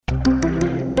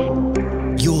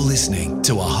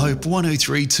to a Hope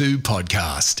 1032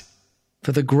 podcast.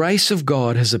 For the grace of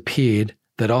God has appeared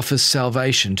that offers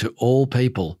salvation to all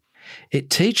people. It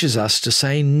teaches us to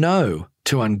say no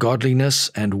to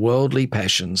ungodliness and worldly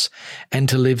passions and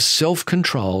to live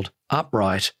self-controlled,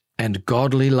 upright, and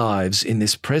godly lives in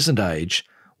this present age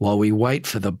while we wait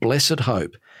for the blessed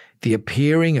hope, the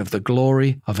appearing of the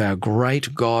glory of our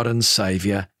great God and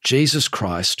Saviour, Jesus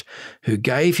Christ, who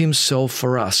gave himself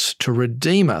for us to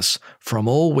redeem us from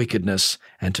all wickedness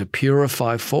and to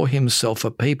purify for himself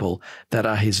a people that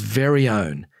are his very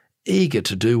own, eager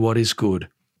to do what is good.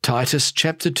 Titus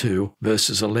chapter 2,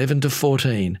 verses 11 to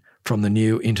 14 from the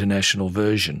New International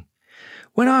Version.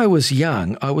 When I was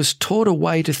young, I was taught a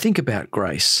way to think about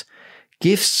grace.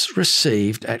 Gifts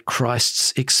received at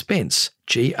Christ's expense,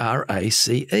 Grace.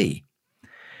 It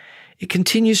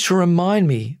continues to remind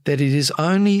me that it is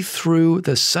only through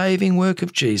the saving work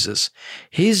of Jesus,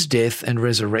 his death and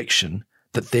resurrection,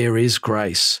 that there is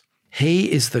grace.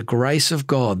 He is the grace of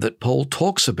God that Paul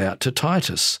talks about to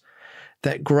Titus.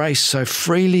 That grace so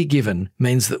freely given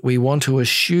means that we want to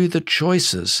eschew the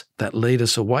choices that lead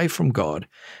us away from God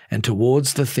and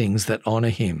towards the things that honour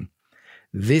him.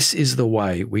 This is the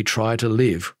way we try to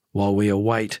live while we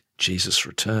await Jesus'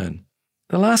 return.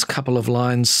 The last couple of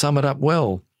lines sum it up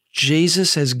well.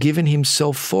 Jesus has given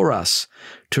himself for us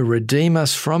to redeem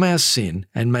us from our sin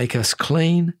and make us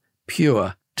clean,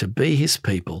 pure, to be his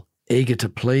people, eager to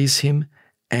please him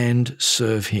and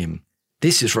serve him.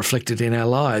 This is reflected in our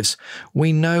lives.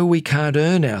 We know we can't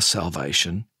earn our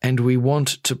salvation and we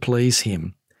want to please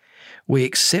him. We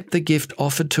accept the gift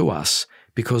offered to us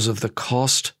because of the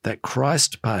cost that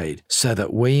Christ paid so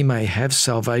that we may have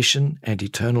salvation and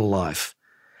eternal life.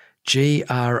 Grace.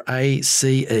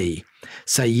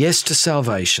 Say yes to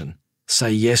salvation.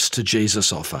 Say yes to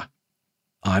Jesus' offer.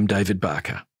 I'm David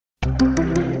Barker.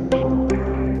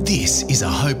 This is a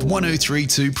Hope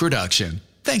 1032 production.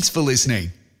 Thanks for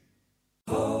listening.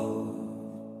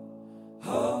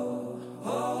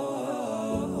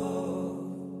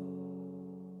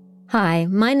 Hi,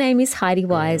 my name is Heidi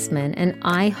Wiseman and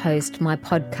I host my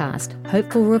podcast,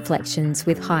 Hopeful Reflections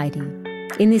with Heidi.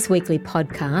 In this weekly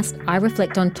podcast, I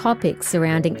reflect on topics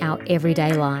surrounding our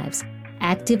everyday lives,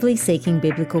 actively seeking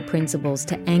biblical principles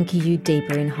to anchor you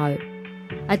deeper in hope.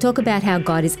 I talk about how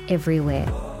God is everywhere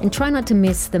and try not to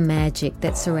miss the magic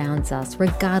that surrounds us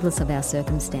regardless of our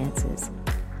circumstances.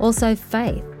 Also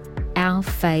faith. Our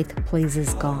faith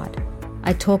pleases God.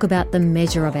 I talk about the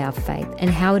measure of our faith and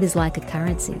how it is like a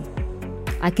currency.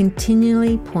 I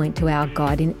continually point to our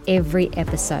God in every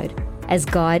episode, as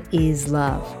God is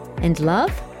love, and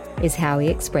love is how he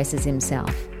expresses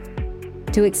himself.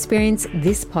 To experience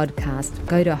this podcast,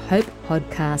 go to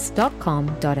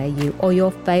hopepodcast.com.au or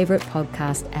your favourite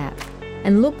podcast app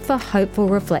and look for Hopeful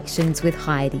Reflections with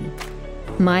Heidi.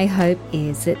 My hope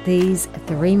is that these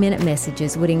 3-minute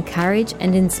messages would encourage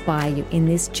and inspire you in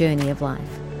this journey of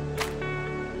life.